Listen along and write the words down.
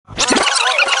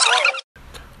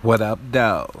What up,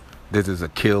 dog? This is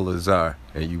Akil Lazar,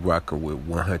 and you rockin' with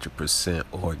 100%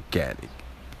 organic.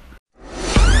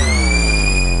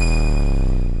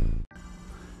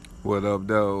 What up,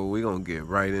 dog? We gonna get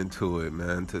right into it,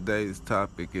 man. Today's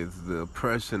topic is the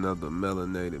oppression of the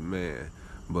melanated man.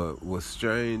 But what's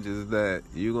strange is that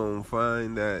you gonna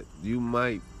find that you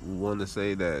might want to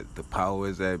say that the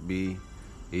powers that be,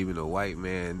 even the white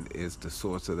man, is the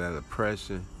source of that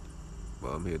oppression.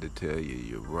 But I'm here to tell you,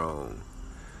 you're wrong.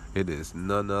 It is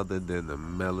none other than the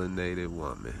melanated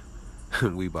woman.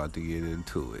 We about to get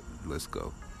into it. Let's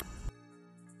go.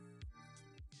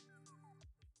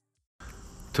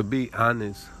 To be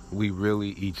honest, we really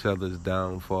each other's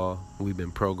downfall. We've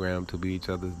been programmed to be each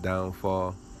other's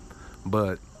downfall.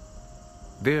 But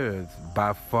there's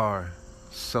by far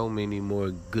so many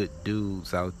more good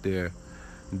dudes out there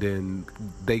than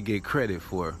they get credit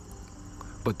for.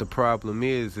 But the problem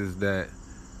is that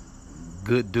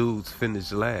good dudes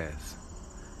finish last.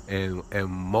 And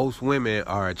most women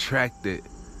are attracted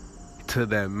to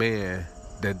that man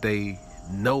that they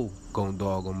know gonna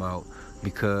dog them out,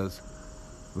 because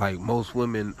like most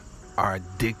women are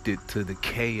addicted to the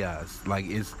chaos. Like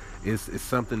it's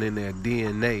something in their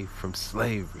DNA from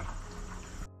slavery.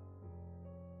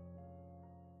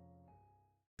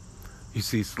 You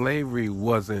see, slavery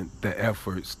wasn't the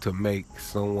efforts to make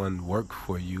someone work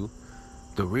for you.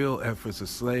 The real efforts of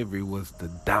slavery was to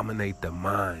dominate the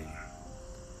mind.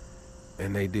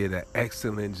 And they did an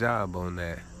excellent job on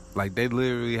that. Like, they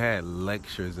literally had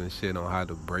lectures and shit on how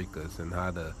to break us and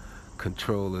how to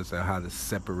control us and how to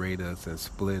separate us and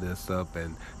split us up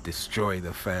and destroy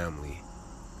the family.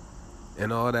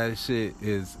 And all that shit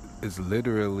is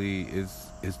literally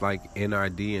like in our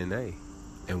DNA.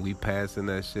 And we passing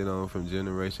that shit on from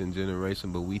generation to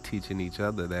generation, but we teaching each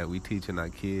other that. We teaching our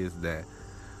kids that.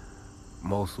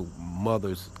 Most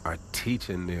mothers are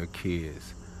teaching their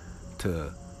kids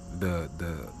to the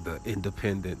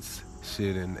independence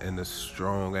shit and the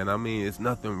strong. And I mean, it's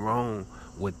nothing wrong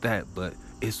with that, but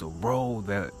it's a role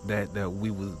that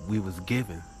we was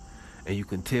given. And you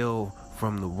can tell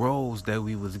from the roles that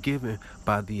we was given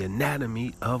by the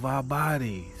anatomy of our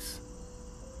bodies.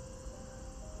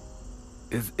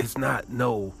 It's not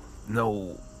no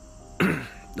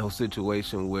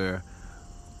situation where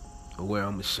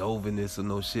I'm a chauvinist or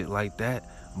no shit like that.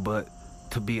 But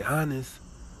to be honest,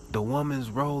 the woman's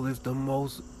role is the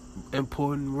most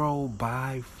important role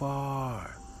by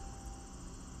far.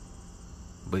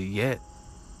 But yet,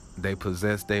 they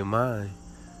possess their mind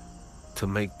to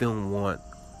make them want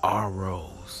our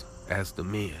roles as the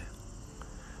men.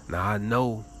 Now, I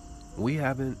know we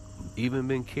haven't even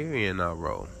been carrying our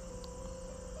role.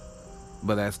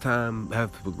 But as time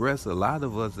has progressed, a lot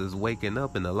of us is waking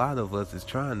up, and a lot of us is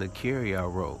trying to carry our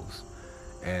roles.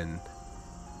 And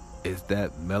it's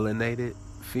that melanated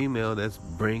female that's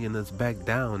bringing us back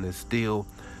down and still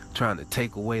trying to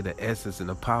take away the essence and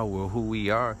the power of who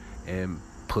we are and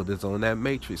put us on that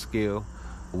matrix scale,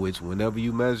 which whenever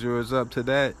you measure us up to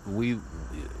that,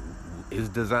 it's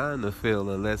designed to fail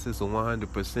unless it's a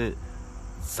 100%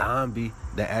 zombie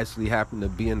that actually happened to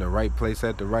be in the right place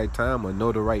at the right time, or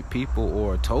know the right people,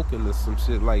 or a token or some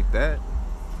shit like that.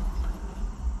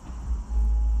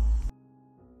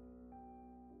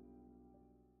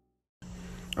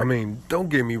 I mean, don't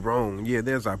get me wrong. Yeah,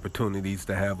 there's opportunities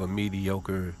to have a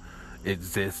mediocre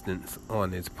existence on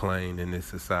this plane in this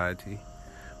society.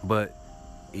 But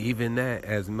even that,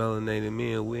 as melanated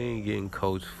men, we ain't getting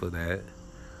coached for that.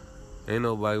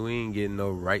 We ain't getting no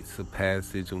rites of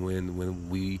passage when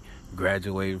we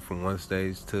graduate from one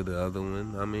stage to the other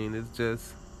one. I mean, it's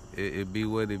just, it be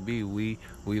what it be. We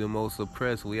the most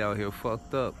oppressed. We out here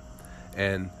fucked up.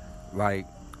 And, like,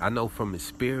 I know from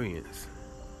experience,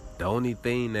 the only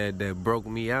thing that broke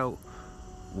me out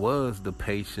was the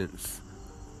patience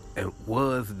and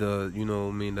was the,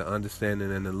 the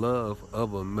understanding and the love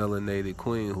of a melanated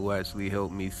queen who actually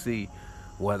helped me see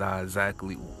what I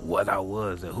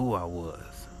was and who I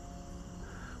was.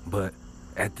 But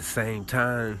at the same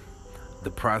time, the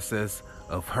process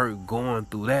of her going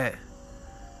through that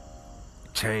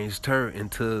changed her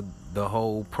into the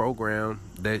whole program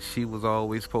that she was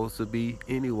always supposed to be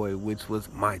anyway, which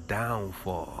was my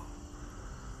downfall.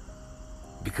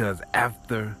 Because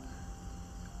after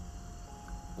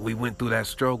we went through that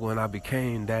struggle and I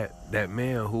became that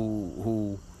man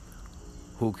who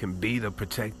can be the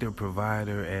protector,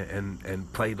 provider,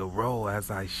 and play the role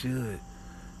as I should,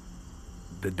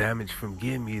 the damage from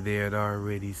getting me there had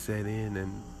already set in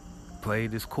and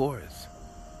played its course.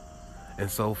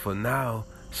 And so for now,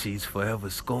 she's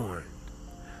forever scorned.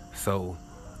 So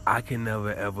I can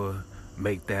never ever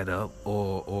make that up,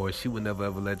 or she would never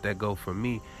ever let that go from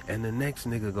me, and the next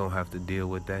nigga gonna have to deal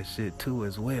with that shit too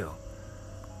as well.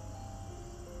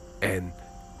 And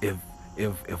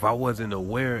if I wasn't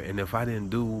aware, and if I didn't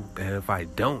do, and if I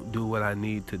don't do what I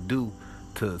need to do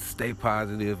to stay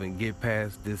positive and get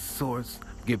past this source,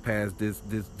 get past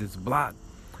this block,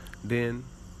 then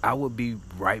I would be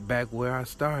right back where I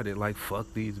started. Like,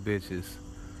 fuck these bitches.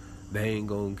 They ain't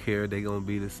gonna care. They gonna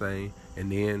be the same.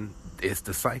 And then it's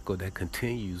the cycle that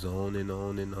continues on and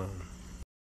on and on.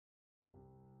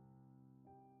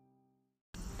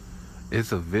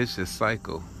 It's a vicious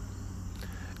cycle.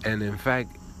 And in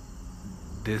fact,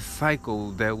 this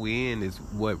cycle that we in is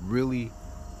what really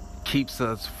keeps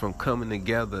us from coming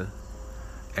together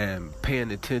and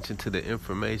paying attention to the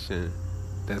information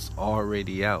that's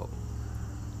already out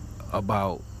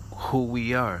about who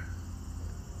we are.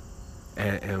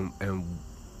 And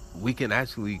we can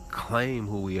actually claim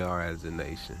who we are as a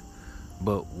nation,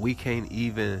 but we can't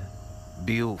even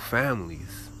build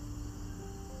families.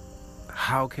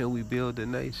 How can we build a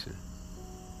nation?